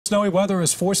Snowy weather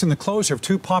is forcing the closure of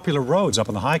two popular roads up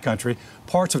in the high country.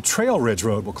 Parts of Trail Ridge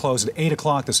Road will close at 8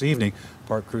 o'clock this evening.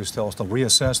 Park crews tell us they'll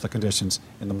reassess the conditions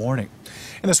in the morning.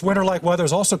 And this winter-like weather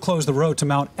has also closed the road to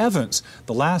Mount Evans.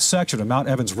 The last section of Mount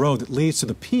Evans Road that leads to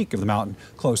the peak of the mountain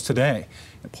closed today.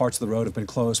 And parts of the road have been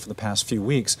closed for the past few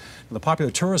weeks. And the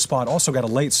popular tourist spot also got a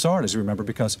late start, as you remember,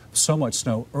 because of so much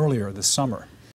snow earlier this summer.